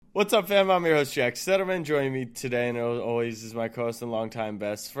What's up, fam? I'm your host, Jack Setterman. Joining me today, and always, is my co-host and longtime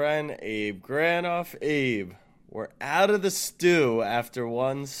best friend, Abe Granoff. Abe, we're out of the stew after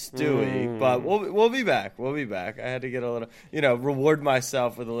one stewie, but we'll be back. We'll be back. I had to get a little, reward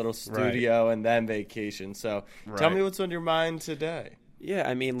myself with a little studio and then vacation. So tell me what's on your mind today. Yeah,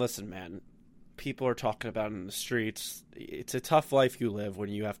 I mean, listen, man. People are talking about it in the streets. It's a tough life you live when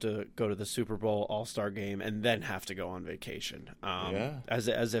you have to go to the Super Bowl All-Star game and then have to go on vacation. As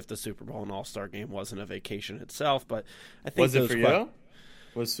if the Super Bowl and All-Star game wasn't a vacation itself. But I think was it for you?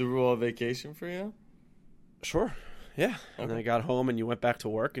 Was Super Bowl a vacation for you? Sure. Yeah. Okay. And then I got home and you went back to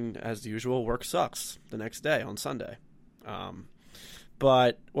work, and as usual, work sucks the next day on Sunday.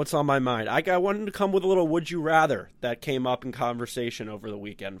 But what's on my mind? I wanted to come with a little would you rather that came up in conversation over the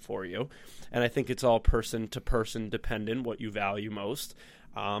weekend for you. And I think it's all person to person dependent what you value most.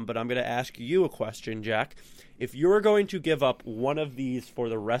 But I'm going to ask you a question, Jack. If you're going to give up one of these for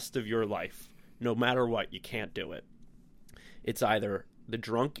the rest of your life, no matter what, you can't do it. It's either the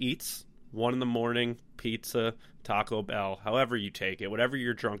drunk eats, 1 a.m, pizza, Taco Bell, however you take it, whatever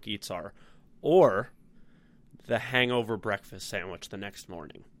your drunk eats are, or the hangover breakfast sandwich the next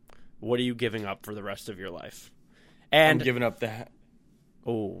morning. What are you giving up for the rest of your life? And I'm giving up the...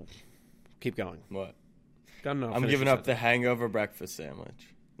 Keep going. What? I'm giving up the hangover breakfast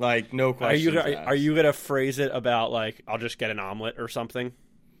sandwich. Like, no questions asked. Are you going to phrase it about, like, I'll just get an omelet or something?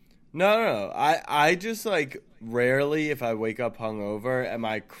 No. I just, like, rarely, if I wake up hungover,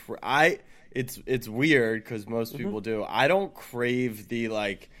 it's weird because most people do. I don't crave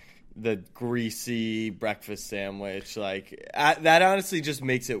the greasy breakfast sandwich. That honestly just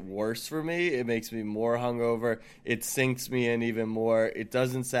makes it worse for me. It makes me more hungover. It sinks me in even more. It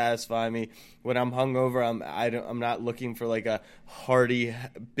doesn't satisfy me. When I'm hungover, I'm not looking for like a hearty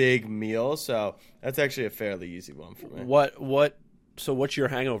big meal. So that's actually a fairly easy one for me. So what's your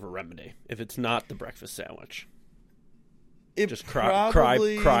hangover remedy if it's not the breakfast sandwich? Just cry,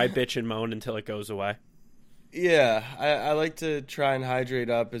 bitch, and moan until it goes away. Yeah, I like to try and hydrate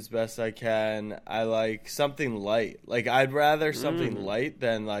up as best I can. I like something light. Like, I'd rather something light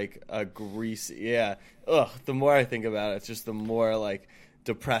than, like, a greasy... Yeah. Ugh, the more I think about it, it's just the more, like,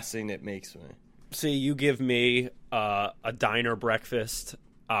 depressing it makes me. See, you give me a diner breakfast,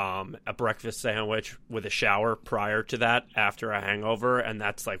 a breakfast sandwich with a shower prior to that after a hangover, and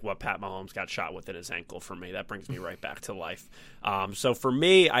that's, like, what Pat Mahomes got shot with in his ankle for me. That brings me right back to life. So for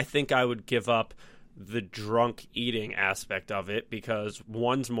me, I think I would give up the drunk eating aspect of it because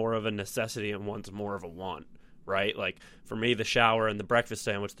one's more of a necessity and one's more of a want, right? Like for me, the shower and the breakfast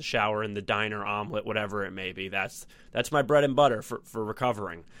sandwich, the shower and the diner omelet, whatever it may be, that's my bread and butter for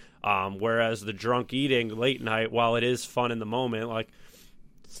recovering. Whereas the drunk eating late night, while it is fun in the moment, like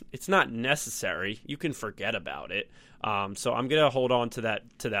it's not necessary. You can forget about it. So I'm gonna hold on to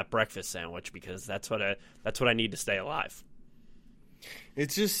that breakfast sandwich because that's what I need to stay alive.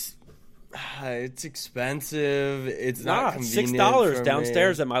 It's just. It's expensive. It's not convenient. $6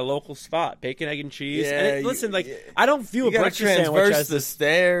 downstairs at my local spot. Bacon, egg, and cheese. Yeah, and I don't view a breakfast sandwich as the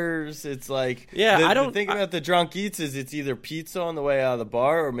stairs. It's like the thing about the drunk eats is it's either pizza on the way out of the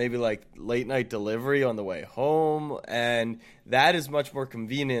bar or maybe like late night delivery on the way home, and that is much more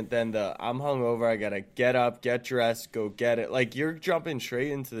convenient than I'm hungover. I gotta get up, get dressed, go get it. Like you're jumping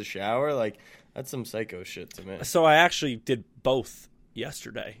straight into the shower. Like that's some psycho shit to me. So I actually did both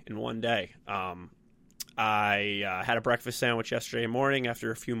yesterday in one day. I had a breakfast sandwich yesterday morning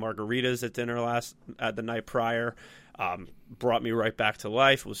after a few margaritas at dinner the night prior. Brought me right back to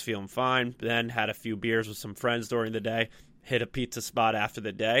life. Was feeling fine. Then had a few beers with some friends during the day. Hit a pizza spot after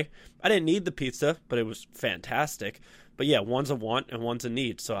the day. I didn't need the pizza, but it was fantastic. But yeah, one's a want and one's a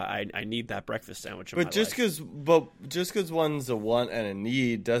need. So I need that breakfast sandwich in my life. Just because one's a want and a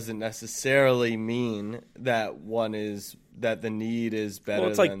need doesn't necessarily mean that the need is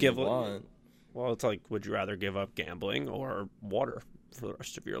better than the want. Well, it's like, would you rather give up gambling or water for the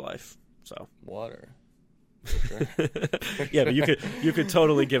rest of your life? So water. Sure. Yeah, but you could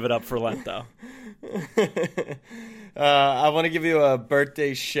totally give it up for Lent, though. I want to give you a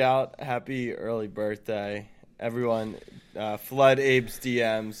birthday shout. Happy early birthday, everyone. Flood Abe's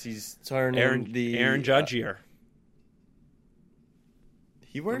DMs. He's turning Aaron Judge year.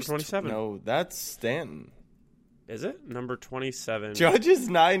 He wears 27. No, that's Stanton. Is it? Number 27. Judge is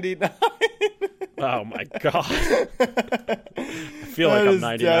 99. Oh, my God. I feel like I'm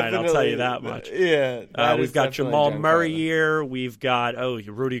 99, I'll tell you that much. Yeah. We've got Jamal Murray year. We've got,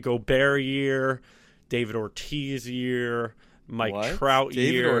 Rudy Gobert year. David Ortiz year. Mike Trout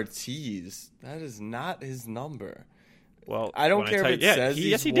year. David Ortiz? That is not his number. Well, I don't care if it says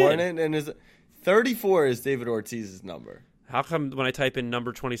he's worn it. And 34 is David Ortiz's number. How come when I type in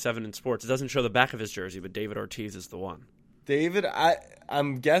number 27 in sports, it doesn't show the back of his jersey, but David Ortiz is the one? David,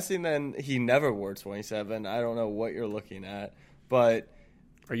 I'm guessing then he never wore 27. I don't know what you're looking at, but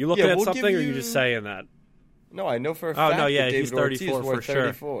are you looking at something, or are you just saying that? No, I know for a fact. Oh no, yeah, that he's David 34 Ortiz for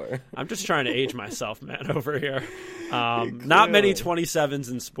 34. sure. I'm just trying to age myself, man, over here. Not many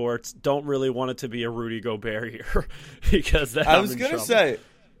 27s in sports. Don't really want it to be a Rudy Gobert here because I was gonna say,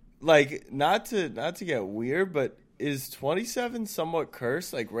 like, not to get weird, but is 27 somewhat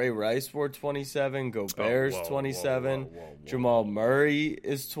cursed? Like Ray Rice wore 27, Gobert's 27, Jamal Murray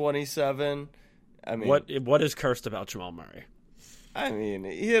is 27. I mean, what is cursed about Jamal Murray? I mean,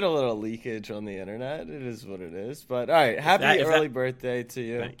 he had a little leakage on the internet. It is what it is. But all right, happy early birthday to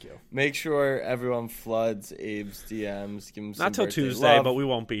you. Thank you. Make sure everyone floods Abe's DMs. Give him some not till birthday Tuesday, love. but we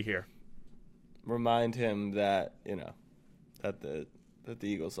won't be here. Remind him that that the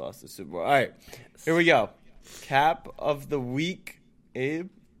Eagles lost the Super Bowl. All right, here we go. Cap of the week, Abe.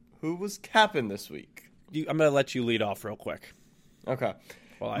 Who was capping this week? I'm going to let you lead off real quick. Okay.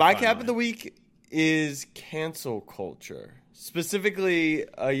 My cap of the week is cancel culture. Specifically,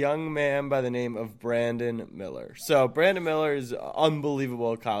 a young man by the name of Brandon Miller. So, Brandon Miller is an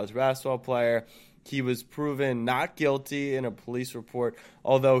unbelievable college basketball player. He was proven not guilty in a police report,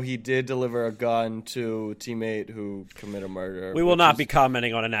 although he did deliver a gun to a teammate who committed murder. We will not be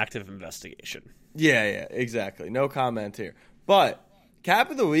commenting on an active investigation. Yeah, exactly. No comment here. But cap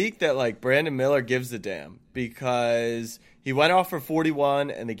of the week that, like, Brandon Miller gives a damn because he went off for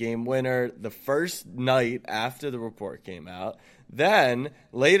 41 and the game winner the first night after the report came out. Then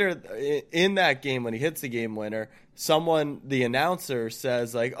later in that game when he hits the game winner, the announcer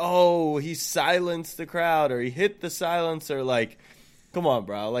says, like, oh, he silenced the crowd or he hit the silencer. Like, come on,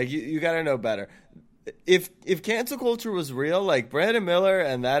 bro. Like, you got to know better. If cancel culture was real, like, Brandon Miller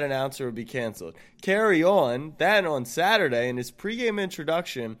and that announcer would be canceled. Carry on. Then on Saturday in his pregame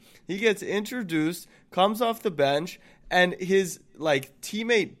introduction, he gets introduced, comes off the bench, and his, like,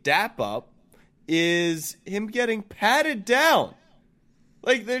 teammate dap-up is him getting patted down.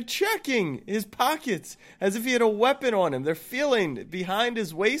 Like, they're checking his pockets as if he had a weapon on him. They're feeling behind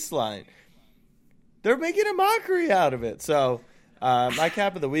his waistline. They're making a mockery out of it. So, my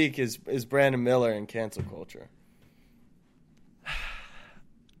cap of the week is Brandon Miller and cancel culture.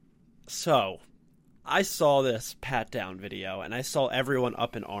 So, I saw this pat-down video, and I saw everyone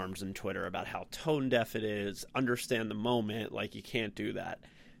up in arms on Twitter about how tone-deaf it is, understand the moment, like, you can't do that.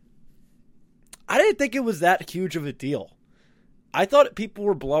 I didn't think it was that huge of a deal. I thought people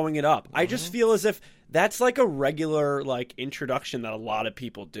were blowing it up. I just feel as if that's like a regular, like, introduction that a lot of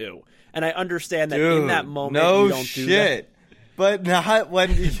people do. And I understand that in that moment you don't do that. But not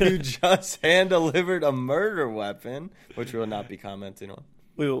when you just hand-delivered a murder weapon, which we will not be commenting on.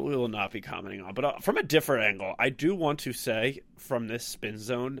 We will not be commenting on. But from a different angle, I do want to say from this spin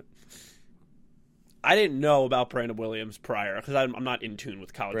zone, I didn't know about Brandon Williams prior because I'm not in tune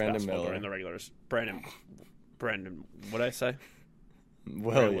with college basketball during the regulars. Brandon, what did I say?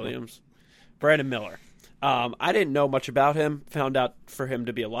 Williams. Brandon Miller. I didn't know much about him. Found out for him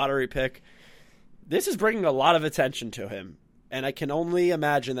to be a lottery pick. This is bringing a lot of attention to him. And I can only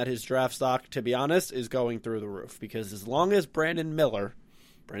imagine that his draft stock, to be honest, is going through the roof. Because as long as Brandon Miller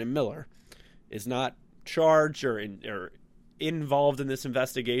is not charged or involved in this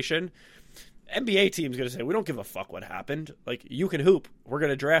investigation, NBA team's going to say, we don't give a fuck what happened. Like, you can hoop. We're going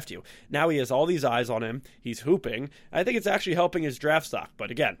to draft you. Now he has all these eyes on him. He's hooping. I think it's actually helping his draft stock.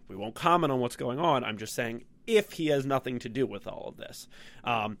 But again, we won't comment on what's going on. I'm just saying if he has nothing to do with all of this.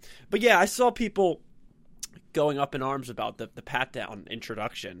 But yeah, I saw people going up in arms about the pat-down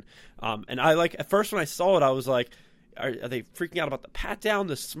introduction. And I, like, at first when I saw it, I was like, are they freaking out about the pat-down,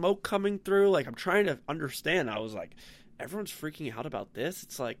 the smoke coming through? Like, I'm trying to understand. I was like, everyone's freaking out about this?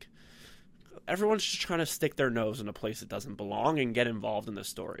 It's like, everyone's just trying to stick their nose in a place that doesn't belong and get involved in the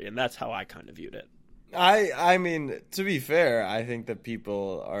story. And that's how I kind of viewed it. I mean, to be fair, I think that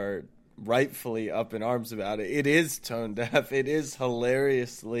people are rightfully up in arms about it. It is tone deaf. It is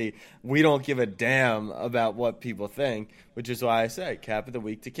hilariously, we don't give a damn about what people think, which is why I say cap of the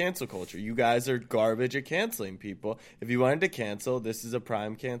week to cancel culture. You guys are garbage at canceling people. If you wanted to cancel, this is a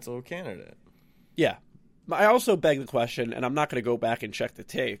prime cancel candidate. Yeah. I also beg the question, and I'm not going to go back and check the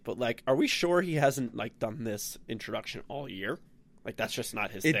tape, but, like, are we sure he hasn't, like, done this introduction all year? Like, that's just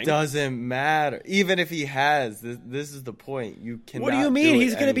not his thing. It doesn't matter. Even if he has, this is the point. You cannot. What do you mean?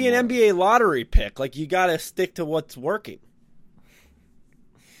 He's going to be an NBA lottery pick. Like, you got to stick to what's working.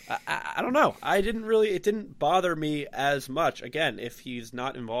 I don't know. It didn't bother me as much. Again, if he's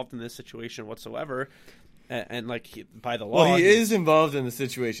not involved in this situation whatsoever, and like by the law, Well, he is involved in the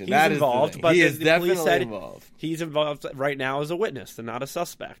situation. He's That involved, is the thing. but He the is police definitely said involved. He's involved right now as a witness and not a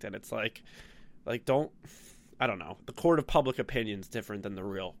suspect, and it's like don't. I don't know. The court of public opinion is different than the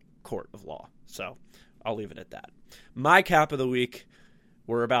real court of law. So I'll leave it at that. My cap of the week,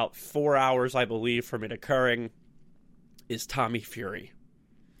 we're about 4 hours, I believe, from it occurring, is Tommy Fury.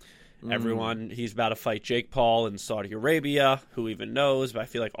 Everyone, he's about to fight Jake Paul in Saudi Arabia. Who even knows? But I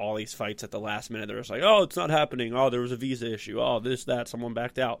feel like all these fights at the last minute, they're just like, oh, it's not happening. Oh, there was a visa issue. Oh, this, that, someone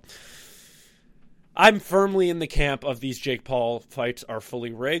backed out. I'm firmly in the camp of these Jake Paul fights are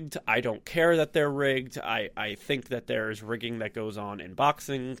fully rigged. I don't care that they're rigged. I think that there is rigging that goes on in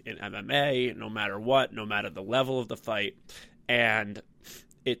boxing, in MMA, no matter what, no matter the level of the fight. And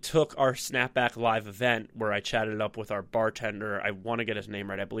it took our Snapback Live event where I chatted up with our bartender. I want to get his name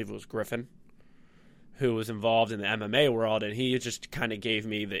right. I believe it was Griffin, who was involved in the MMA world, and he just kind of gave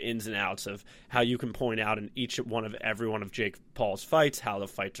me the ins and outs of how you can point out in every one of Jake Paul's fights how the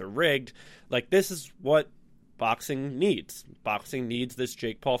fights are rigged. Like, this is what boxing needs. Boxing needs this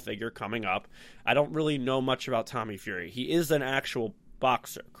Jake Paul figure coming up. I don't really know much about Tommy Fury. He is an actual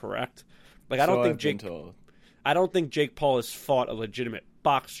boxer, correct? Like, I don't think Jake Paul has fought a legitimate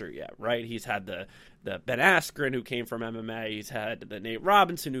boxer yet, right? He's had the Ben Askren, who came from MMA. He's had the Nate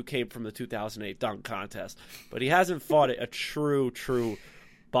Robinson, who came from the 2008 dunk contest. But he hasn't fought a true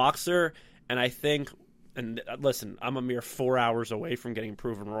boxer. And I think, and listen, I'm a mere 4 hours away from getting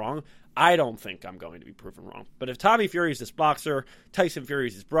proven wrong. I don't think I'm going to be proven wrong. But if Tommy Fury's this boxer, Tyson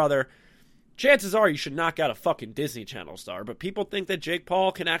Fury's his brother, chances are you should knock out a fucking Disney Channel star. But people think that Jake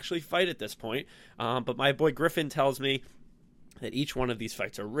Paul can actually fight at this point. But my boy Griffin tells me that each one of these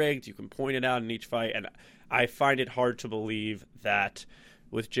fights are rigged. You can point it out in each fight, and I find it hard to believe that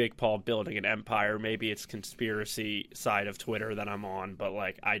with Jake Paul building an empire, maybe it's conspiracy side of Twitter that I'm on, but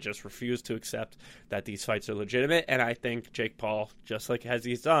like I just refuse to accept that these fights are legitimate, and I think Jake Paul, just like as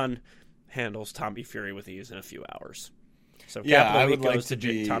he's done, handles Tommy Fury with ease in a few hours. So yeah, I week would like goes to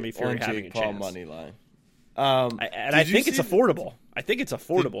to Tommy Fury having Jake a Paul chance. money line. I think it's affordable. I think it's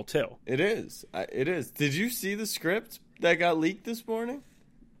affordable too. It is. It is. Did you see the script that got leaked this morning?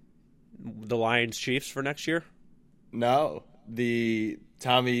 The Lions Chiefs for next year? No, the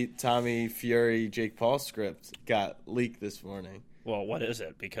Tommy Fury Jake Paul script got leaked this morning. Well, what is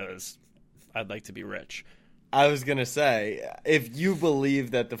it? Because I'd like to be rich. I was gonna say, if you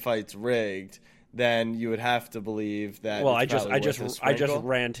believe that the fight's rigged, then you would have to believe that. Well, it's I just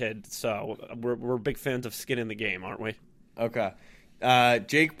ranted. So we're big fans of skin in the game, aren't we? Okay.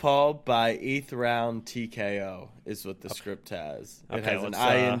 Jake Paul by 8th round TKO is what the script has. It has an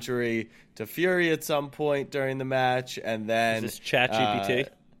eye injury to Fury at some point during the match, and then is this ChatGPT?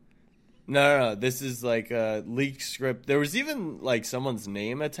 No. This is like a leaked script. There was even like someone's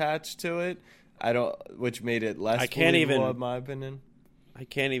name attached to it. Which made it less believable, in my opinion. I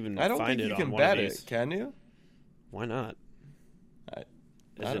can't even. I don't find think it you can on bet one of these. it. Can you? Why not? Is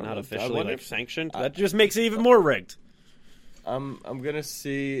it not know. officially sanctioned? That just makes it even more rigged. I'm gonna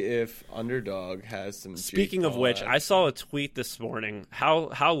see if Underdog has some. Speaking of which, I saw a tweet this morning.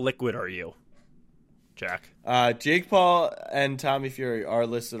 How liquid are you, Jack? Jake Paul and Tommy Fury are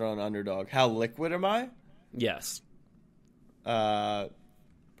listed on Underdog. How liquid am I? Yes.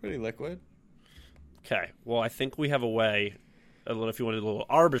 Pretty liquid. Okay. Well, I think we have a way. If you wanted a little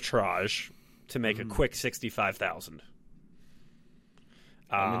arbitrage to make a quick 65,000.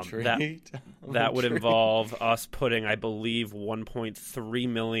 I'm intrigued. That would involve us putting, I believe, 1.3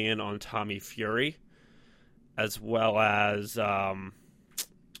 million on Tommy Fury, as well as a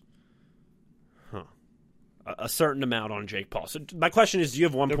certain amount on Jake Paul. So my question is, do you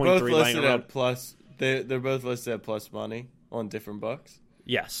have 1.3 laying around? They're both listed at plus money on different books.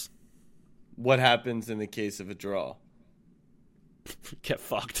 Yes. What happens in the case of a draw? Get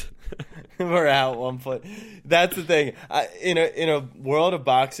fucked. We're out 1 point. That's the thing. In a world of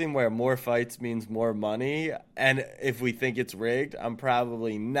boxing where more fights means more money, and if we think it's rigged, I'm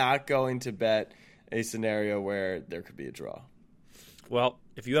probably not going to bet a scenario where there could be a draw. Well,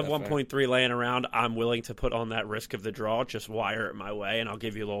 if you have 1.3 laying around, I'm willing to put on that risk of the draw. Just wire it my way, and I'll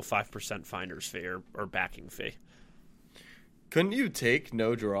give you a little 5% finder's fee or backing fee. Couldn't you take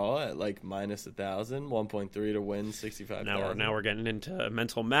no draw at like minus 1,000, 1.3 to win 65,000? Now we're getting into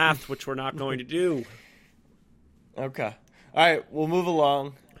mental math, which we're not going to do. Okay. All right, we'll move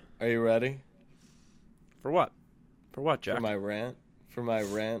along. Are you ready? For what? For what, Jack? For my rant? For my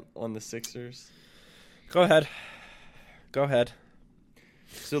rant on the Sixers? Go ahead. Go ahead.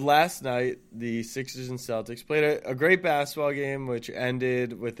 So last night, the Sixers and Celtics played a great basketball game, which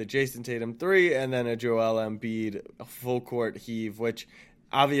ended with a Jason Tatum 3 and then a Joel Embiid full-court heave, which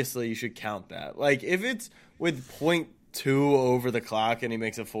obviously you should count that. Like, if it's with .2 over the clock and he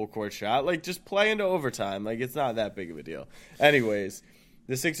makes a full court shot, like, just play into overtime. Like, it's not that big of a deal. Anyways,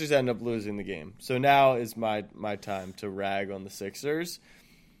 the Sixers end up losing the game. So now is my time to rag on the Sixers.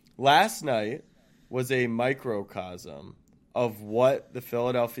 Last night was a microcosm of what the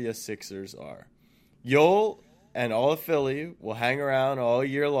Philadelphia Sixers are. You'll and all of Philly will hang around all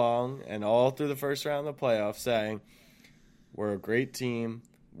year long and all through the first round of the playoffs saying, we're a great team.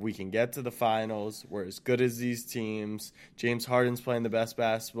 We can get to the finals. We're as good as these teams. James Harden's playing the best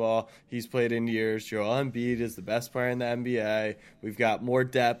basketball he's played in years. Joel Embiid is the best player in the NBA. We've got more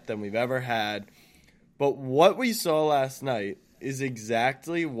depth than we've ever had. But what we saw last night is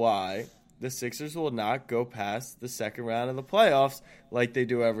exactly why the Sixers will not go past the second round of the playoffs like they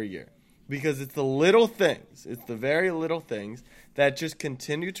do every year. Because it's the little things, it's the very little things that just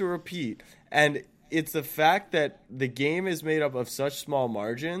continue to repeat. And it's the fact that the game is made up of such small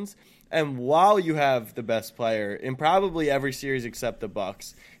margins. And while you have the best player in probably every series except the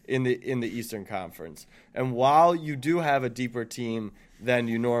Bucks in the Eastern Conference, and while you do have a deeper team than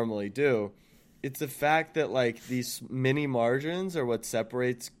you normally do, it's the fact that like these mini margins are what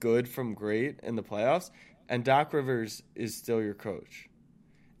separates good from great in the playoffs. And Doc Rivers is still your coach.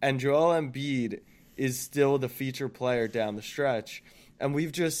 And Joel Embiid is still the feature player down the stretch. And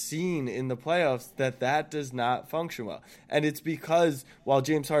we've just seen in the playoffs that does not function well. And it's because while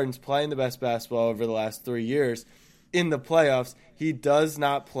James Harden's playing the best basketball over the last 3 years, in the playoffs, he does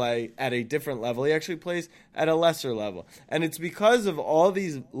not play at a different level. He actually plays at a lesser level. And it's because of all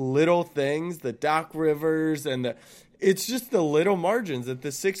these little things, the Doc Rivers, and it's just the little margins that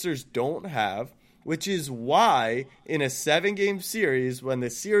the Sixers don't have. Which is why in a 7-game series, when the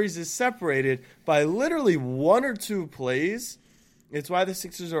series is separated by literally 1 or 2 plays, it's why the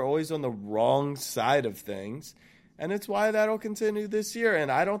Sixers are always on the wrong side of things. And it's why that'll continue this year.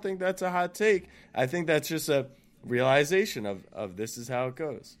 And I don't think that's a hot take. I think that's just a realization of this is how it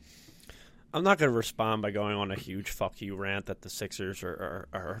goes. I'm not going to respond by going on a huge fuck you rant that the Sixers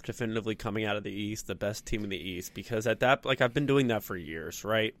are definitively coming out of the East, the best team in the East, because at that, like, I've been doing that for years,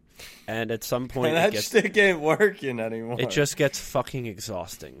 right? And at some point, that stick ain't working anymore. It just gets fucking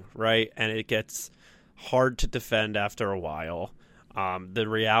exhausting, right? And it gets hard to defend after a while. The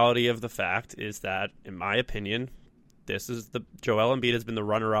reality of the fact is that, in my opinion, Joel Embiid has been the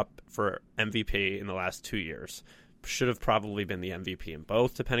runner-up for MVP in the last 2 years. Should have probably been the MVP in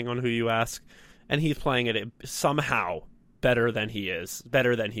both, depending on who you ask. And he's playing it somehow better than he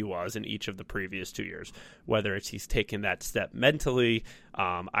was in each of the previous 2 years. Whether it's he's taken that step mentally,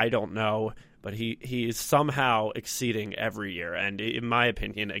 I don't know. But he is somehow exceeding every year. And in my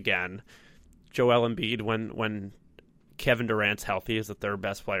opinion, again, Joel Embiid, when Kevin Durant's healthy, is the third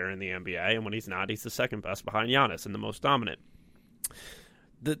best player in the NBA. And when he's not, he's the second best behind Giannis and the most dominant.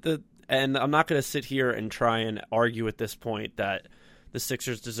 And I'm not going to sit here and try and argue at this point that the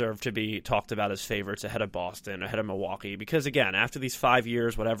Sixers deserve to be talked about as favorites ahead of Boston, ahead of Milwaukee. Because, again, after these 5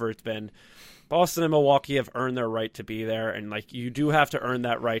 years, whatever it's been, Boston and Milwaukee have earned their right to be there. And, like, you do have to earn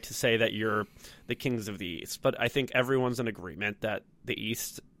that right to say that you're the kings of the East. But I think everyone's in agreement that the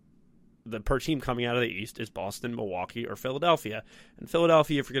East, the per team coming out of the East is Boston, Milwaukee, or Philadelphia. And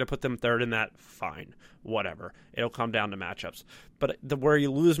Philadelphia, if you're going to put them third in that, fine, whatever. It'll come down to matchups. But where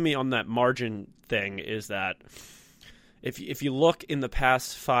you lose me on that margin thing is that if you look in the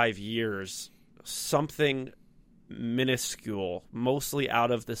past 5 years, something minuscule, mostly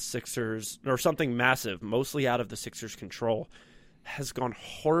out of the Sixers, or something massive, mostly out of the Sixers' control, has gone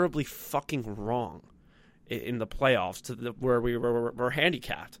horribly fucking wrong in the playoffs to where we're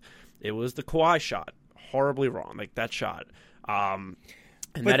handicapped. It was the Kawhi shot, horribly wrong, like that shot.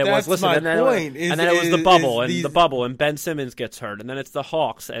 And but then it was and then it was the bubble, the bubble, and Ben Simmons gets hurt, and then it's the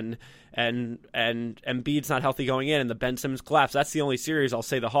Hawks, and Embiid's not healthy going in, and the Ben Simmons collapse. That's the only series I'll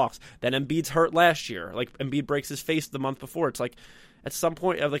say the Hawks. Then Embiid's hurt last year, like Embiid breaks his face the month before. It's like at some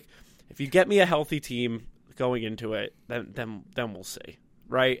point, like if you get me a healthy team going into it, then we'll see.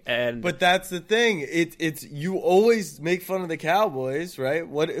 Right, but that's the thing. It's you always make fun of the Cowboys, right?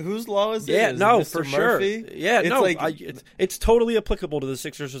 Whose law is it? Yeah, no, Mr. for Murphy? Sure. Yeah, it's no, like, it's totally applicable to the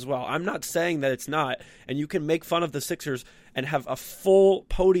Sixers as well. I'm not saying that it's not, and you can make fun of the Sixers and have a full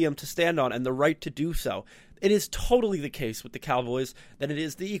podium to stand on and the right to do so. It is totally the case with the Cowboys than it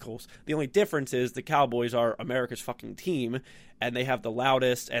is the Eagles. The only difference is the Cowboys are America's fucking team, and they have the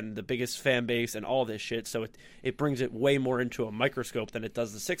loudest and the biggest fan base and all this shit, so it brings it way more into a microscope than it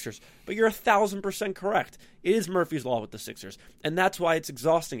does the Sixers. But you're 1,000% correct. It is Murphy's Law with the Sixers, and that's why it's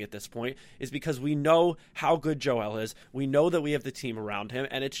exhausting at this point, is because we know how good Joel is. We know that we have the team around him,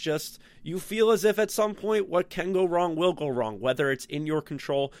 and it's just, you feel as if at some point what can go wrong will go wrong, whether it's in your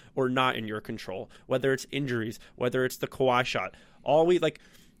control or not in your control, whether it's injuries, whether it's the Kawhi shot. All we, like,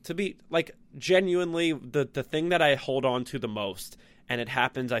 to be, like, genuinely, the thing that I hold on to the most, and it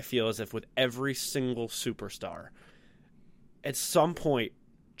happens, I feel, as if with every single superstar, at some point,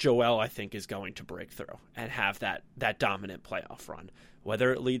 Joel, I think, is going to break through and have that dominant playoff run.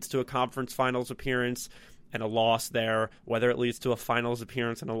 Whether it leads to a conference finals appearance and a loss there, whether it leads to a finals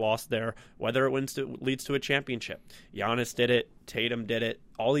appearance and a loss there, whether it leads to a championship. Giannis did it. Tatum did it.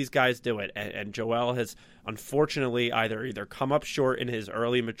 All these guys do it. And Joel has, unfortunately, either come up short in his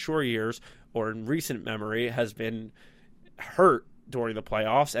early mature years or in recent memory has been hurt during the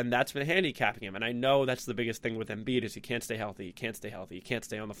playoffs, and that's been handicapping him. And I know that's the biggest thing with Embiid is he can't stay healthy, he can't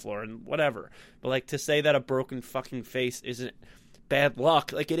stay on the floor, and whatever. But, like, to say that a broken fucking face isn't bad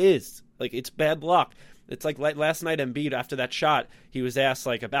luck, like, it is. Like, it's bad luck. It's like last night, Embiid, after that shot, he was asked,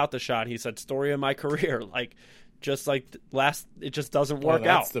 like, about the shot. He said, story of my career. Like, just like it just doesn't work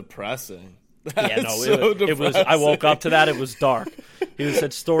out. That's depressing. Yeah, no, it was. I woke up to that. It was dark. He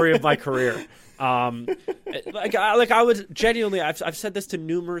said, story of my career. I would genuinely, I've said this to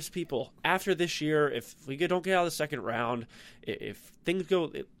numerous people. After this year, if we don't get out of the second round, if things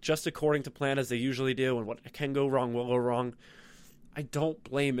go just according to plan as they usually do, and what can go wrong will go wrong, I don't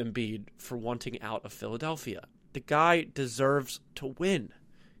blame Embiid for wanting out of Philadelphia. The guy deserves to win.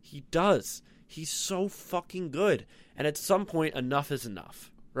 He does. He's so fucking good. And at some point, enough is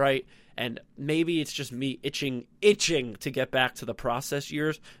enough, right? And maybe it's just me itching to get back to the process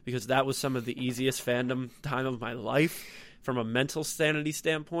years, because that was some of the easiest fandom time of my life from a mental sanity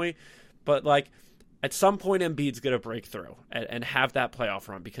standpoint. But, like, at some point, Embiid's going to break through and have that playoff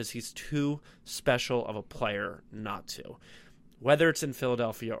run, because he's too special of a player not to. Whether it's in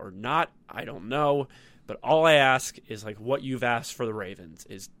Philadelphia or not, I don't know. But all I ask is, like, what you've asked for the Ravens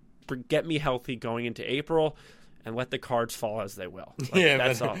is get me healthy going into April, and let the cards fall as they will. Like, yeah,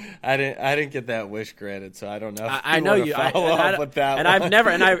 that's all. I didn't get that wish granted, so I don't know. I know you. I've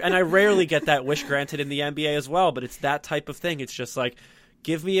never, and I rarely get that wish granted in the NBA as well. But it's that type of thing. It's just like,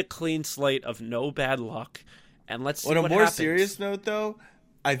 give me a clean slate of no bad luck, and let's see what happens. On a more serious note, though,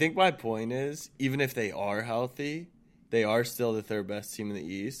 I think my point is, even if they are healthy, they are still the third best team in the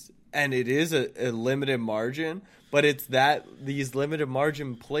East, and it is a limited margin. But it's these limited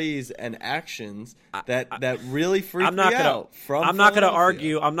margin plays and actions that really freak me out. I'm not going to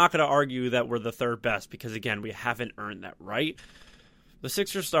argue. I'm not going to argue that we're the third best, because, again, we haven't earned that right. The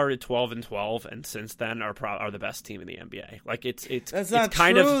Sixers started 12-12, and since then are the best team in the NBA. Like, that's not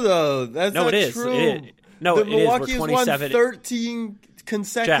true, though. That's not true. Milwaukee has won 13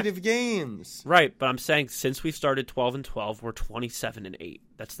 consecutive games. Right, but I'm saying since we started 12-12, we're 27-8.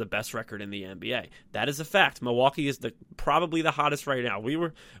 That's the best record in the NBA. That is a fact. Milwaukee is probably the hottest right now. We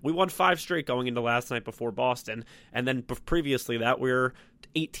won 5 straight going into last night before Boston, and then previously that we were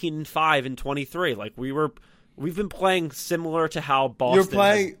 18-5 and 23. Like, we've been playing similar to how Boston. You're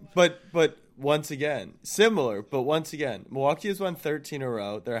playing, but once again, similar, but once again, Milwaukee has won 13 in a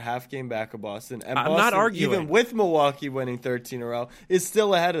row. They're a half game back of Boston. And Boston, not arguing. Even with Milwaukee winning 13 in a row, is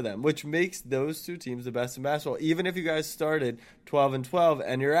still ahead of them, which makes those two teams the best in basketball. Even if you guys started 12-12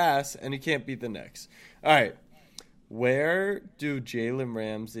 and your ass, and you can't beat the Knicks. All right. Where do Jalen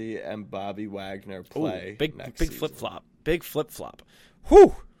Ramsey and Bobby Wagner play? Big season? flip-flop. Big flip-flop.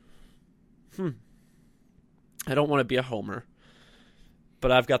 Whew. I don't want to be a homer,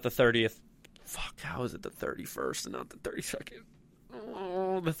 but I've got the 30th. Fuck, how is it the 31st and not the 32nd?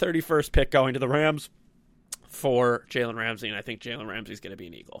 Oh, the 31st pick going to the Rams for Jalen Ramsey, and I think Jalen Ramsey's going to be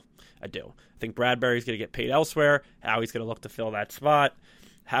an Eagle. I do. I think Bradbury's going to get paid elsewhere. Howie's going to look to fill that spot.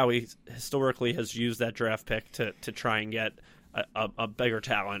 Howie historically has used that draft pick to try and get a bigger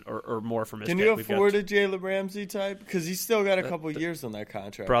talent or more from his pick. Can you afford a Jalen Ramsey type? Because he's still got a couple years on that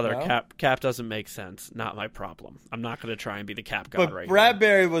contract. Brother, no? cap doesn't make sense. Not my problem. I'm not going to try and be the cap god but right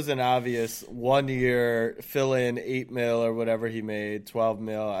Bradbury was an obvious 1 year fill in $8 million or whatever he made, $12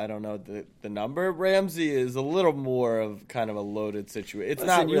 million. I don't know the number. Ramsey is a little more of kind of a loaded situation. It's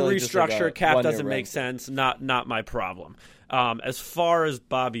not really you restructure. Cap doesn't make sense. Not my problem. As far as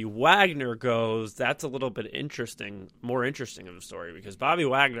Bobby Wagner goes, that's a little bit more interesting of a story, because Bobby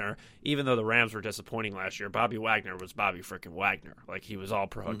Wagner, even though the Rams were disappointing last year, Bobby Wagner was Bobby freaking Wagner. Like, he was all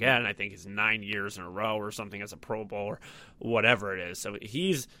pro again. I think he's 9 years in a row or something as a Pro Bowl or whatever it is. So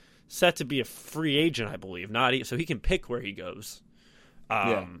he's set to be a free agent, I believe. So he can pick where he goes.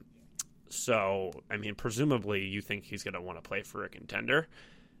 So, I mean, presumably you think he's going to want to play for a contender.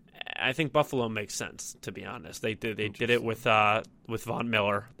 I think Buffalo makes sense, to be honest. They did it with Von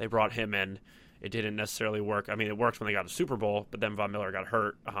Miller. They brought him in. It didn't necessarily work. I mean, it worked when they got a Super Bowl, but then Von Miller got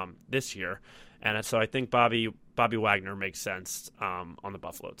hurt this year. And so I think Bobby Wagner makes sense on the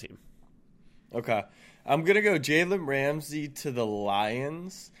Buffalo team. Okay. I'm going to go Jalen Ramsey to the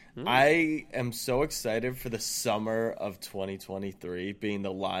Lions. I am so excited for the summer of 2023 being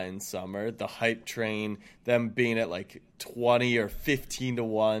the Lions summer. The hype train, them being at like 20 or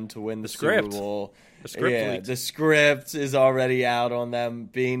 15-1 to win the Super Bowl. The script is already out on them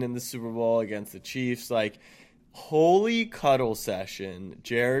being in the Super Bowl against the Chiefs. Like, holy cuddle session,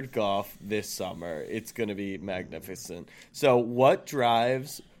 Jared Goff this summer. It's going to be magnificent. So what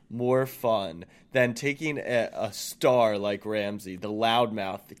drives more fun than taking a star like Ramsey, the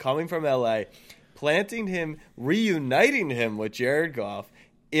loudmouth, coming from LA, planting him, reuniting him with Jared Goff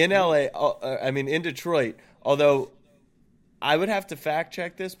in LA, in Detroit, although I would have to fact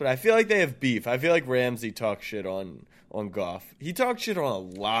check this, but I feel like they have beef. I feel like Ramsey talks shit on Goff. He talks shit on a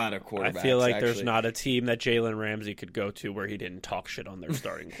lot of quarterbacks. I feel like there's not a team that Jalen Ramsey could go to where he didn't talk shit on their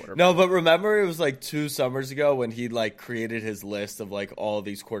starting quarterback. No, but remember it was like 2 summers ago when he like created his list of like all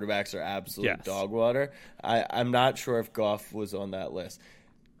these quarterbacks are absolute dog water. I'm not sure if Goff was on that list.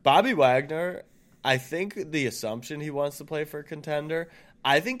 Bobby Wagner, I think the assumption he wants to play for a contender.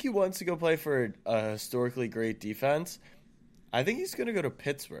 I think he wants to go play for a historically great defense. I think he's going to go to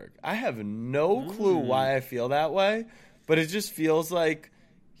Pittsburgh. I have no clue why I feel that way, but it just feels like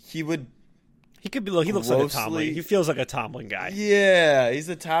he would. He could be. He looks like a Tomlin. He feels like a Tomlin guy. Yeah, he's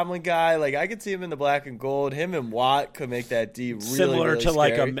a Tomlin guy. Like I could see him in the black and gold. Him and Watt could make that D really similar really to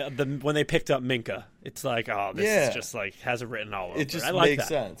scary. like when they picked up Minka. It's like, oh, this is just like has it written all over. It just like makes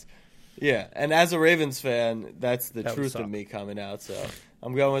sense. Yeah, and as a Ravens fan, that's the truth of me coming out. So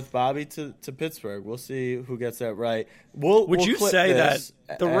I'm going with Bobby to Pittsburgh. We'll see who gets that right. Would you say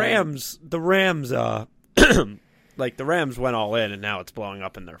that the Rams, like the Rams went all in and now it's blowing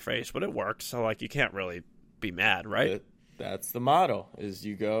up in their face, but it worked. So like you can't really be mad, right? That's the model. Is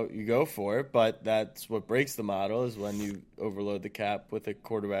you go for it, but that's what breaks the model is when you overload the cap with a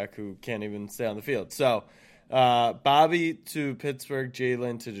quarterback who can't even stay on the field. So. Bobby to Pittsburgh,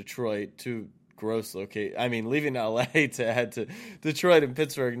 Jalen to Detroit, two gross locations. I mean, leaving LA to head to Detroit and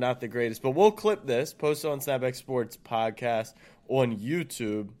Pittsburgh, not the greatest. But we'll clip this, post it on Snapback Sports Podcast on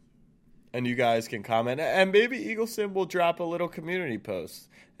YouTube, and you guys can comment. And maybe Eagleson will drop a little community post,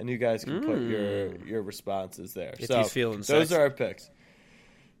 and you guys can put your responses there. If he's feeling those sexy. are our picks.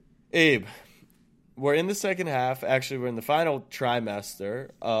 Abe. We're in the second half. Actually, we're in the final trimester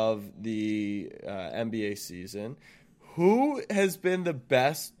of the NBA season. Who has been the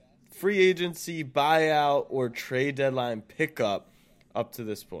best free agency, buyout, or trade deadline pickup up to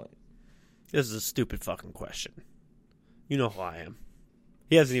this point? This is a stupid fucking question. You know who I am.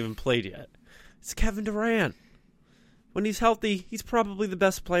 He hasn't even played yet. It's Kevin Durant. When he's healthy, he's probably the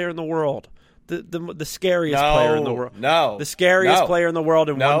best player in the world. The scariest player in the world. The scariest player in the world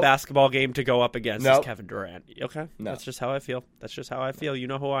in one basketball game to go up against is Kevin Durant. Okay? That's just how I feel. You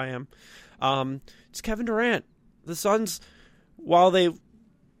know who I am. It's Kevin Durant. The Suns, while they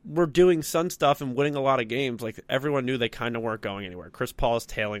were doing Sun stuff and winning a lot of games, like everyone knew they kind of weren't going anywhere. Chris Paul is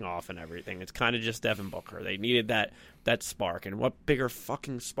tailing off and everything. It's kind of just Devin Booker. They needed that spark. And what bigger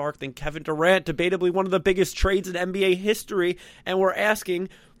fucking spark than Kevin Durant, debatably one of the biggest trades in NBA history, and we're asking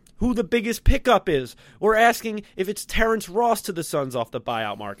who the biggest pickup is. We're asking if it's Terrence Ross to the Suns off the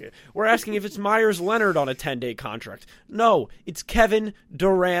buyout market. We're asking if it's Myers Leonard on a 10-day contract. No, it's Kevin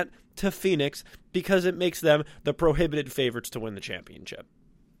Durant to Phoenix because it makes them the prohibited favorites to win the championship.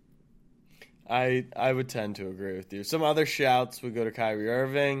 I would tend to agree with you. Some other shouts would go to Kyrie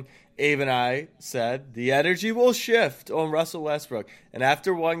Irving. Abe and I said the energy will shift on Russell Westbrook. And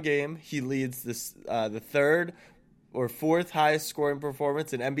after one game, he leads the third or fourth highest scoring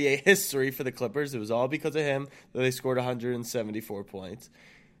performance in NBA history for the Clippers. It was all because of him that they scored 174 points.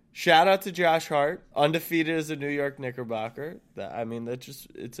 Shout out to Josh Hart, undefeated as a New York Knickerbocker.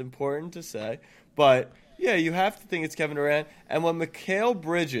 It's important to say. But yeah, you have to think it's Kevin Durant. And when Mikal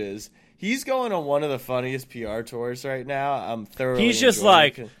Bridges, he's going on one of the funniest PR tours right now. I'm thoroughly He's just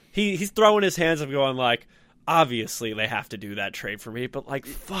like, he's throwing his hands up going like, obviously they have to do that trade for me, but like,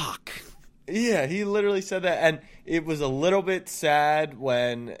 fuck. Yeah, he literally said that, and it was a little bit sad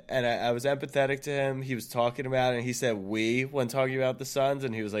and I was empathetic to him. He was talking about it, and he said we when talking about the Suns,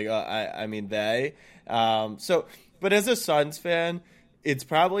 and he was like, I mean they. But as a Suns fan, it's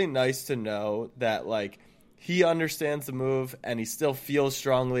probably nice to know that, like, he understands the move, and he still feels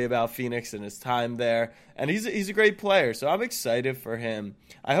strongly about Phoenix and his time there. And he's a great player, so I'm excited for him.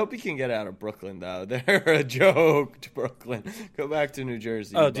 I hope he can get out of Brooklyn, though. They're a joke to Brooklyn. Go back to New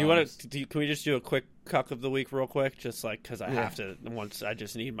Jersey. Oh, do you want to? Can we just do a quick cuck of the week real quick? Just like because I have to. Once I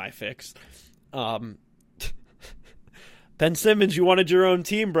just need my fix. Ben Simmons, you wanted your own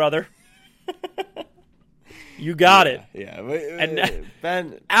team, brother. You got it. Yeah, and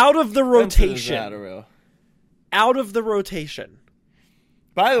Ben out of the rotation. Out of the rotation.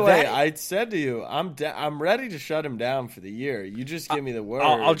 By the way, I said to you, I'm ready to shut him down for the year. You just give me the word.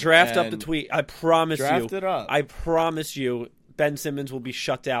 I'll draft up the tweet. I promise you. Draft it up. I promise you, Ben Simmons will be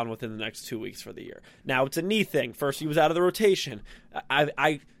shut down within the next 2 weeks for the year. Now, it's a knee thing. First, he was out of the rotation.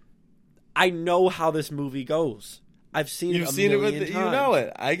 I know how this movie goes. I've seen it a million times. You know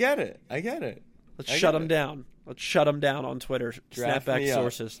it. I get it. Let's shut him down. Let's shut him down on Twitter. Snapback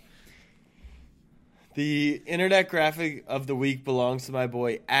sources. The internet graphic of the week belongs to my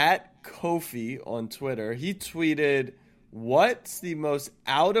boy at Kofi on Twitter. He tweeted, "What's the most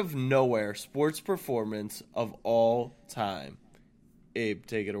out of nowhere sports performance of all time?" Abe,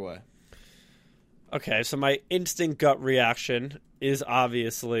 take it away. Okay, so my instant gut reaction is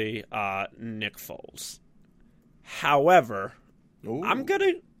obviously Nick Foles. However, Ooh. I'm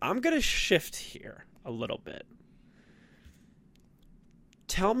gonna shift here a little bit.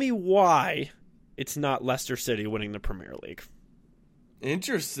 Tell me why it's not Leicester City winning the Premier League.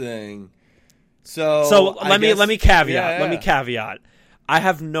 Interesting. So let me caveat. Yeah. Let me caveat. I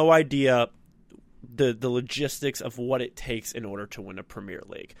have no idea the logistics of what it takes in order to win a Premier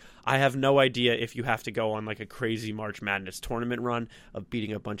League. I have no idea if you have to go on like a crazy March Madness tournament run of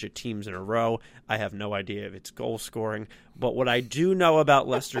beating a bunch of teams in a row. I have no idea if it's goal scoring. But what I do know about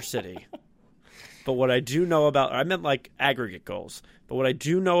Leicester City, I meant like aggregate goals. But what I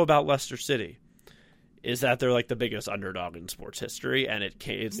do know about Leicester City is that they're like the biggest underdog in sports history, and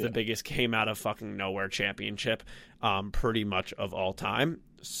it's the biggest came out of fucking nowhere championship pretty much of all time.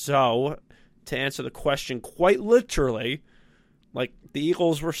 So to answer the question quite literally, like the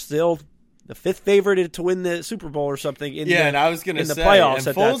Eagles were still the fifth favorite to win the Super Bowl or something and I was going to say, the playoffs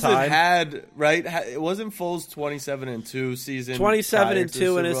at Foles that time. It wasn't Foles 27-2 season.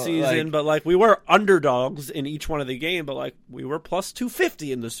 27-2 in a season, but like we were underdogs in each one of the game, but like we were plus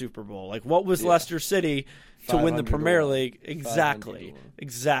 250 in the Super Bowl. Like what was Leicester City to win the Premier League? Exactly.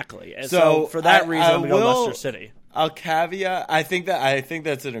 And so for that reason, I'm going to go Leicester City. I'll caveat. I think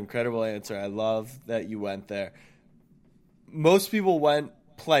that's an incredible answer. I love that you went there. Most people went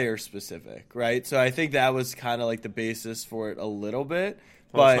player specific, right? So I think that was kind of like the basis for it a little bit.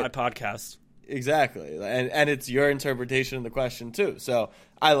 Well, it's my podcast. Exactly. And it's your interpretation of the question too. So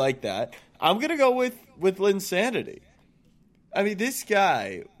I like that. I'm going to go with Linsanity. I mean, this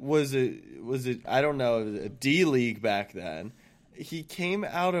guy was a I don't know, a D League back then. He came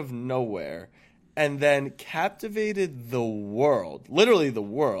out of nowhere and then captivated the world, literally the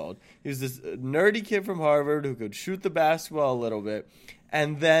world. He was this nerdy kid from Harvard who could shoot the basketball a little bit,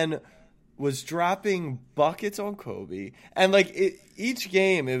 and then was dropping buckets on Kobe. And like each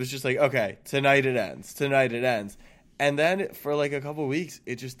game, it was just like, okay, tonight it ends. And then for like a couple weeks,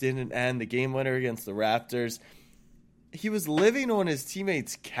 it just didn't end. The game winner against the Raptors. He was living on his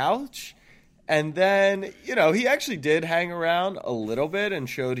teammate's couch. And then, he actually did hang around a little bit and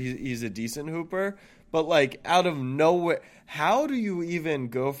showed he's a decent hooper. But, like, out of nowhere, how do you even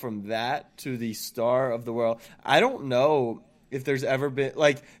go from that to the star of the world? I don't know if there's ever been,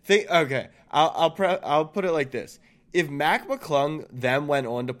 like, okay, I'll put it like this. If Mac McClung then went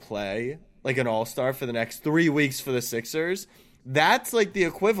on to play, like, an all-star for the next 3 weeks for the Sixers, that's, like, the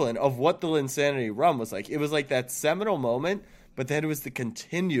equivalent of what the Linsanity run was like. It was like that seminal moment. But then it was the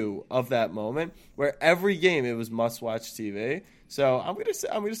continue of that moment where every game it was must-watch TV. So I'm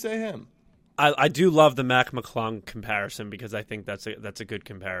gonna say him. I do love the Mac McClung comparison because I think that's a good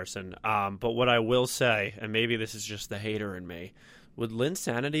comparison. But what I will say, and maybe this is just the hater in me, would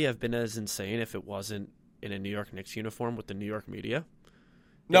Linsanity have been as insane if it wasn't in a New York Knicks uniform with the New York media?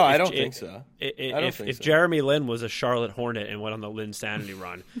 No, I don't think so. If Jeremy Lin was a Charlotte Hornet and went on the Linsanity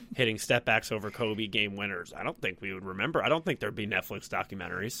run, hitting step backs over Kobe game winners, I don't think we would remember. I don't think there'd be Netflix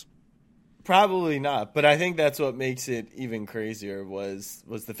documentaries. Probably not, but I think that's what makes it even crazier was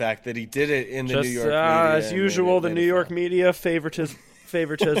the fact that he did it in the New York media. As usual, the New York media favoritism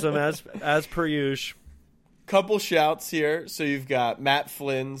as per usual. Couple shouts here. So you've got Matt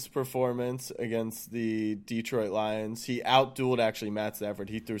Flynn's performance against the Detroit Lions. He outdueled actually Matt Stafford.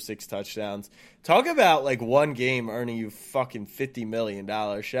 He threw 6 touchdowns. Talk about like one game earning you fucking $50 million.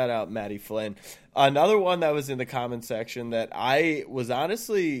 Shout out Matty Flynn. Another one that was in the comment section that I was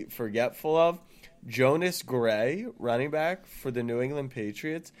honestly forgetful of. Jonas Gray, running back for the New England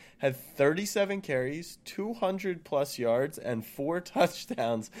Patriots, had 37 carries, 200-plus yards, and 4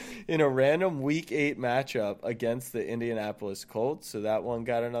 touchdowns in a random Week 8 matchup against the Indianapolis Colts. So that one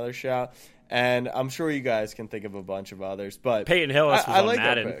got another shout. And I'm sure you guys can think of a bunch of others. But Peyton Hillis was on like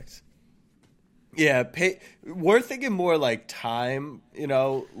Madden. Our picks. Yeah, we're thinking more like time,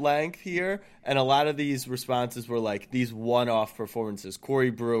 length here. And a lot of these responses were like these one-off performances. Corey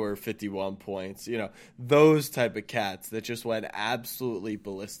Brewer, 51 points, those type of cats that just went absolutely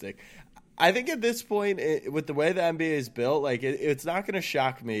ballistic. I think at this point, with the way the NBA is built, like it's not going to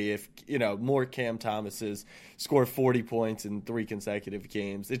shock me if, more Cam Thomases score 40 points in 3 consecutive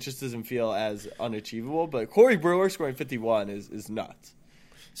games. It just doesn't feel as unachievable. But Corey Brewer scoring 51 is nuts.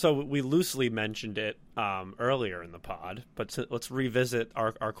 So we loosely mentioned it earlier in the pod, but let's revisit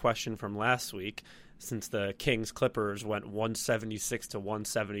our question from last week. Since the Kings Clippers went 176 to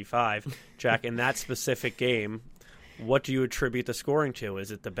 175, Jack, in that specific game, what do you attribute the scoring to?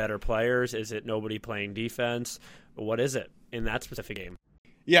 Is it the better players? Is it nobody playing defense? What is it in that specific game?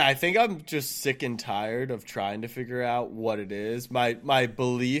 Yeah, I think I'm just sick and tired of trying to figure out what it is. My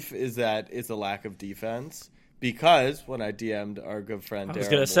belief is that it's a lack of defense. Because when I DM'd our good friend Daryl, I was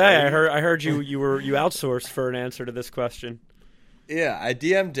going to say, I heard you outsourced for an answer to this question. Yeah, I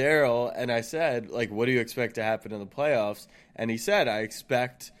DM'd Daryl and I said, like, what do you expect to happen in the playoffs? And he said, I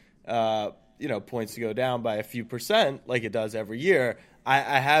expect, points to go down by a few percent, like it does every year. I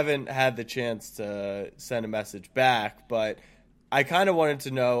haven't had the chance to send a message back, but I kind of wanted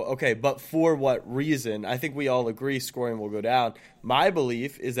to know, okay, but for what reason? I think we all agree scoring will go down. My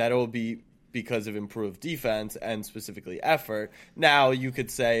belief is that it will be because of improved defense and specifically effort. Now, you could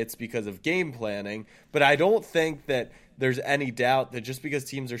say it's because of game planning, but I don't think that there's any doubt that just because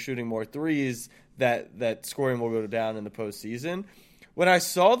teams are shooting more threes that scoring will go down in the postseason. When I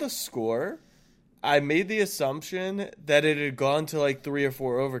saw the score, I made the assumption that it had gone to like 3 or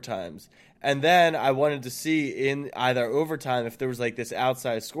 4 overtimes. And then I wanted to see in either overtime if there was like this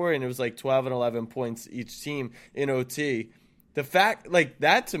outside scoring. It was like 12 and 11 points each team in OT. The fact, like,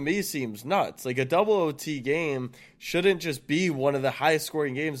 that to me seems nuts. Like, a double OT game shouldn't just be one of the highest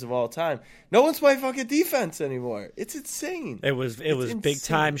scoring games of all time. No one's playing fucking defense anymore. It's insane. It was big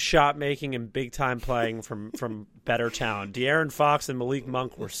time shot making and big time playing from better talent. De'Aaron Fox and Malik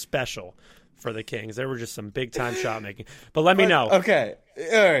Monk were special for the Kings. There were just some big time shot making. But let me know. Okay.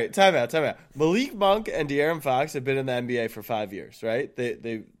 All right. Time out. Malik Monk and De'Aaron Fox have been in the NBA for 5 years, right?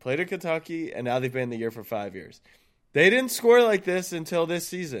 They played at Kentucky, and now they've been in the year for 5 years. They didn't score like this until this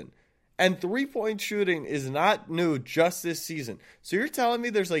season. And three-point shooting is not new just this season. So you're telling me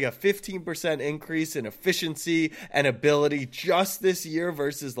there's like a 15% increase in efficiency and ability just this year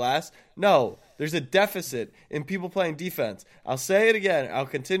versus last? No, there's a deficit in people playing defense. I'll say it again. I'll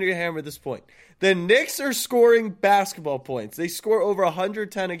continue to hammer this point. The Knicks are scoring basketball points. They score over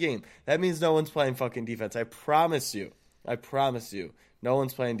 110 a game. That means no one's playing fucking defense. I promise you. No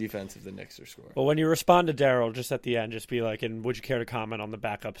one's playing defense if the Knicks are scoring. Well, when you respond to Daryl, just at the end, just be like, and would you care to comment on the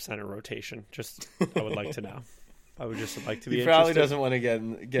backup center rotation? Just, I would like to know. I would just like to be He interested. probably doesn't want to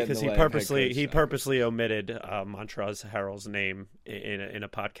get because in the he purposely omitted Montrezl Harrell's name in a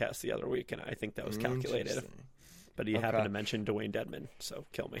podcast the other week, and I think that was calculated. But he happened to mention Dwayne Dedmon, so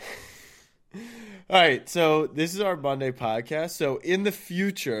kill me. All right, so this is our Monday podcast. So in the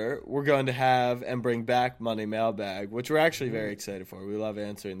future, we're going to have and bring back Monday Mailbag, which we're actually very excited for. We love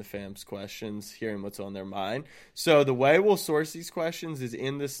answering the fams' questions, hearing what's on their mind. So the way we'll source these questions is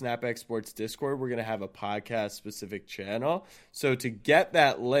in the Snapback Sports Discord. We're going to have a podcast-specific channel. So to get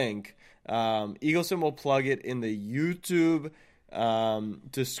that link, Eagleson will plug it in the YouTube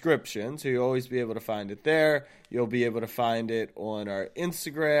description, so you'll always be able to find it there. You'll be able to find it on our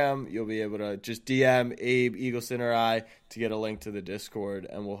Instagram. You'll be able to just DM Abe, Eagleson, or I to get a link to the Discord,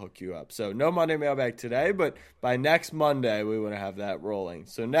 and we'll hook you up. So no Monday Mailbag today, but by next Monday, we want to have that rolling.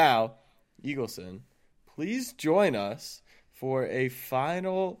 So now, Eagleson, please join us for a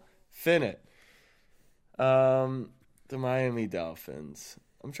final Finit. The Miami Dolphins.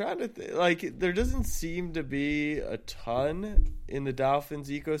 I'm trying to there doesn't seem to be a ton in the Dolphins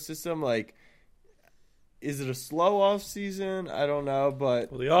ecosystem. Like, is it a slow off season? I don't know,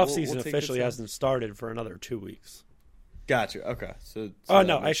 but the off season officially hasn't started for another 2 weeks. Gotcha. Okay. So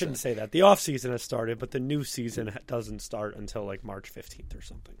no, I shouldn't say that. The off season has started, but the new season doesn't start until like March 15th or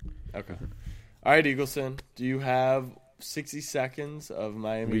something. Okay. All right, Eagleson, do you have 60 seconds of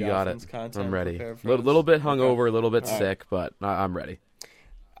Miami Dolphins content? I'm ready. A little bit hungover, a little bit sick, but I'm ready.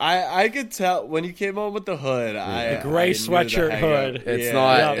 I could tell when you came home with the hood. The gray sweatshirt hood. It's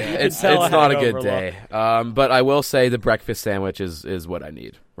not. It's not a good day. But I will say the breakfast sandwich is what I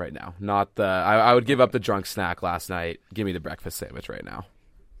need right now. Not the. I would give up the drunk snack last night. Give me the breakfast sandwich right now.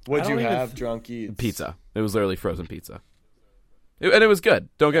 What'd you have, drunk eats? Pizza. It was literally frozen pizza. And it was good.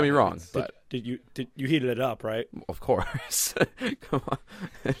 Don't get me wrong. But did you heated it up, right? Of course. Come on.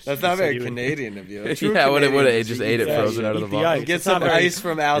 That's not very Canadian of you. Yeah, would have just ate it frozen out of the box. Get some ice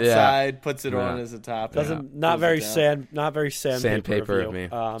from outside, puts it on as a topping. Not very sandpaper of me.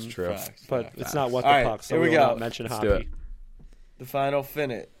 It's true. But it's not what the puck. So here we go. Mention Let's hockey. do it. The final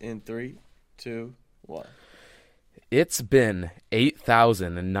Finit in 3, 2, 1. It's been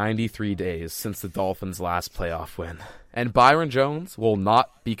 8,093 days since the Dolphins' last playoff win, and Byron Jones will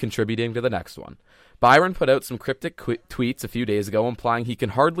not be contributing to the next one. Byron put out some cryptic tweets a few days ago implying he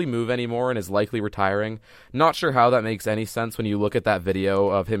can hardly move anymore and is likely retiring. Not sure how that makes any sense when you look at that video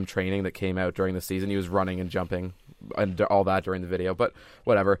of him training that came out during the season. He was running and jumping and all that during the video, but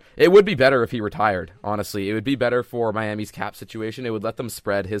whatever. It would be better if he retired, honestly. It would be better for Miami's cap situation. It would let them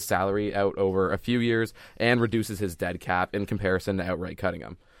spread his salary out over a few years and reduces his dead cap in comparison to outright cutting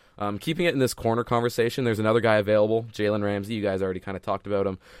him. Keeping it in this corner conversation, there's another guy available, Jalen Ramsey. You guys already kind of talked about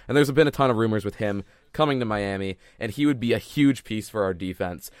him. And there's been a ton of rumors with him coming to Miami, and he would be a huge piece for our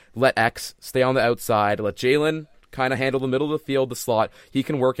defense. Let X stay on the outside. Let Jalen kind of handle the middle of the field, the slot. He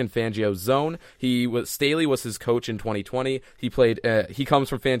can work in Fangio's zone. Staley was his coach in 2020. He comes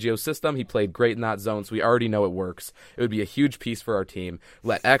from Fangio's system. He played great in that zone, so we already know it works. It would be a huge piece for our team.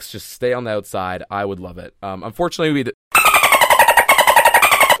 Let X just stay on the outside. I would love it. Unfortunately,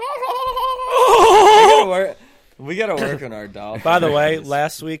 we gotta work on our Dolphins. By the way,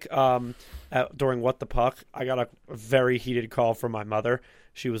 last week during What the Puck, I got a very heated call from my mother.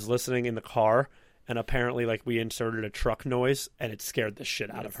 She was listening in the car, and apparently, we inserted a truck noise, and it scared the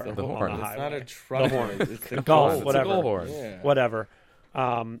shit out of her. The horn. It's not a truck noise. It's the golf, horn. whatever. It's a goal horn. Yeah. Whatever.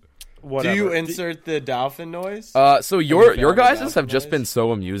 Do you insert the dolphin noise? So your guys have just been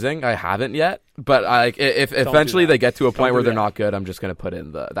so amusing. I haven't yet, but if eventually they get to a point where they're not good, I'm just gonna put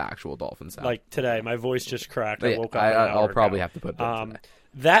in the actual dolphin sound. Like today, my voice just cracked. I woke up. I'll probably have to put that.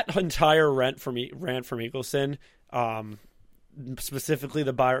 That entire rant from Eagleson, specifically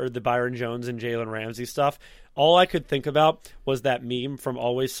the Byron Jones and Jalen Ramsey stuff. All I could think about was that meme from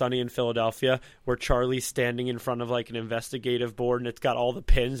Always Sunny in Philadelphia where Charlie's standing in front of an investigative board and it's got all the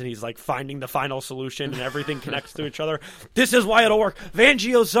pins and he's finding the final solution and everything connects to each other. This is why it'll work.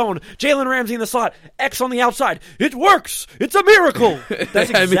 Fangio's zone, Jalen Ramsey in the slot, X on the outside. It works. It's a miracle. That's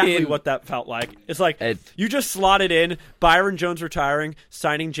exactly what that felt like. It's you just slotted in Byron Jones retiring,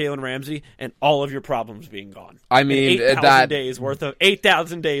 signing Jalen Ramsey, and all of your problems being gone. I mean, 8,000 days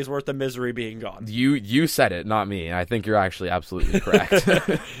worth of misery being gone. You said it, not me. I think you're actually absolutely correct.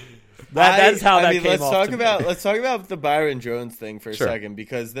 That's how that came let's off. Let's talk about the Byron Jones thing for a second,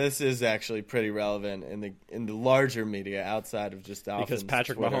 because this is actually pretty relevant in the larger media outside of just Dolphins. Because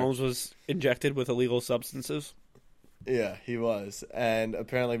Patrick Twitter. Mahomes was injected with illegal substances. Yeah, he was, and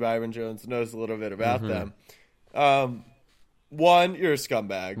apparently Byron Jones knows a little bit about them. One, you're a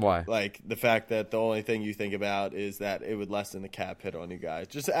scumbag. Why? The fact that the only thing you think about is that it would lessen the cap hit on you guys.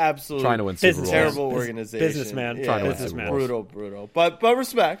 Just absolutely trying to win Super Bowls. Terrible organization. Businessman. Yeah, trying to win Super Bowls. Brutal. But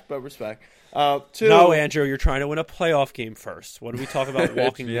respect. Two, no, Andrew, you're trying to win a playoff game first. What do we talk about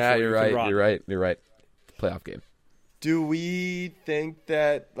walking? Yeah, before you're you right. can run? You're right. Playoff game. Do we think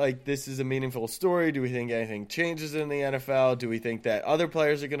that this is a meaningful story? Do we think anything changes in the NFL? Do we think that other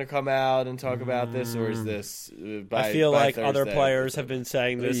players are going to come out and talk about this, or is this? I feel like Thursday, other players have been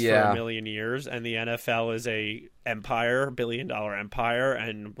saying this for Yeah. a million years, and the NFL is a billion-dollar empire,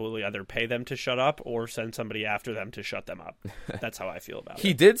 and will either pay them to shut up or send somebody after them to shut them up. That's how I feel about it.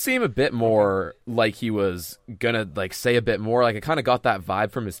 He did seem a bit more like he was gonna say a bit more. I kind of got that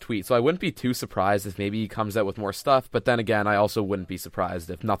vibe from his tweet, so I wouldn't be too surprised if maybe he comes out with more stuff. But then again, I also wouldn't be surprised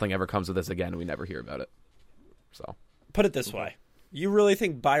if nothing ever comes of this again and we never hear about it. So put it this way. You really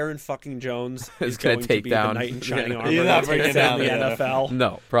think Byron fucking Jones is gonna going take to be down the knight in shining armor He's not that bringing takes down down the the NFL?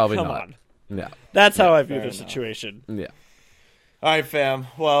 no, probably Come not. on. Yeah, That's how I view fair the enough. situation. yeah. All right, fam.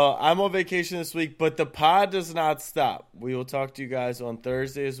 Well, I'm on vacation this week, but the pod does not stop. We will talk to you guys on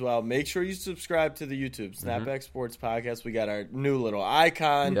Thursday as well. Make sure you subscribe to the YouTube Snapback Sports Podcast. We got our new little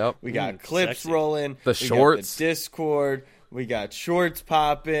icon. Yep. We got clips sexy. rolling. The we shorts. got the Discord. We got shorts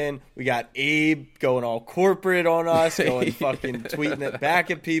popping. We got Abe going all corporate on us, going fucking tweeting it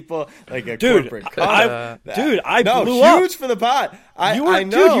back at people like a corporate cunt. I no, blew huge up. for the pod. I know.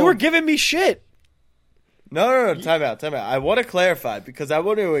 Dude, you were giving me shit. No. Time out. I want to clarify because I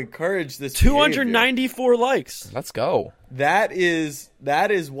want to encourage this. 294 likes. Let's go. That is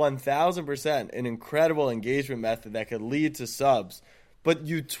 1,000% an incredible engagement method that could lead to subs. But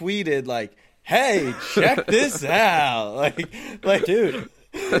you tweeted like, "Hey, check this out!" Like, dude.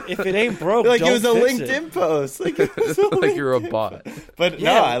 If it ain't broke, like don't it was a fix LinkedIn it. post. Like it was a Like you're a LinkedIn bot. post. But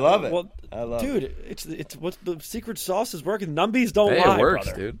Yeah, no, I love it. Well, I love dude, it. it's what the secret sauce is working. Numbies don't Hey, lie, it works,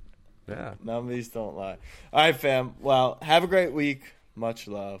 brother. dude. Yeah. Numbies don't lie. All right, fam. Well, have a great week. Much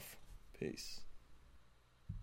love. Peace.